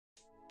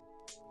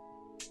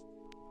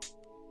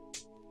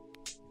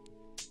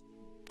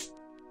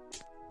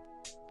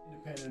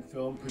independent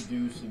film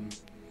produced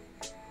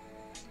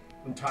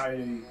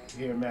entirely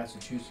here in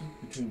Massachusetts,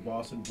 between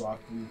Boston,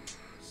 Brockton,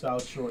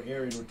 South Shore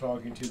area. And we're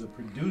talking to the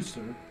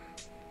producer,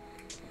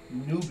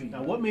 Newbie.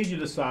 Now, what made you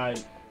decide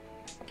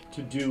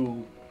to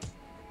do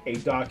a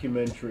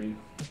documentary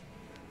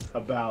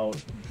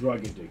about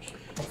drug addiction?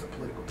 It's a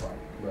political problem.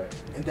 Right.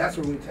 And that's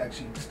where we need to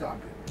actually stop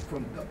it,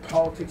 from the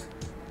politics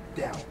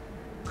down.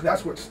 Because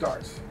that's where it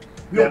starts.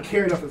 We don't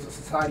care enough as a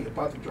society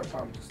about the drug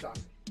problem to stop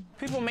it.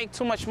 People make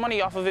too much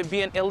money off of it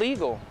being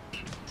illegal.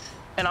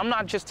 And I'm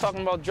not just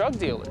talking about drug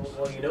dealers.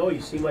 Well, you know,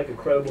 you seem like a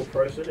credible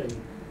person,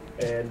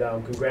 and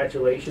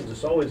congratulations.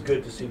 It's always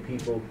good to see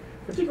people,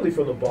 particularly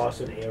from the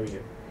Boston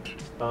area,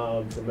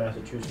 from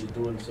Massachusetts,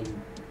 doing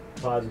some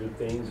positive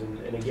things.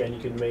 And again, you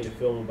can make a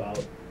film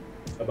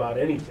about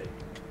anything,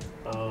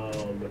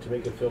 but to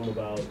make a film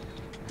about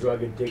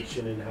drug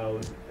addiction and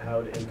how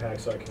it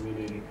impacts our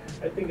community,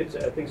 I think it's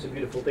a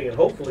beautiful thing. And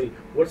hopefully,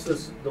 what's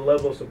the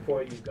level of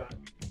support you've got?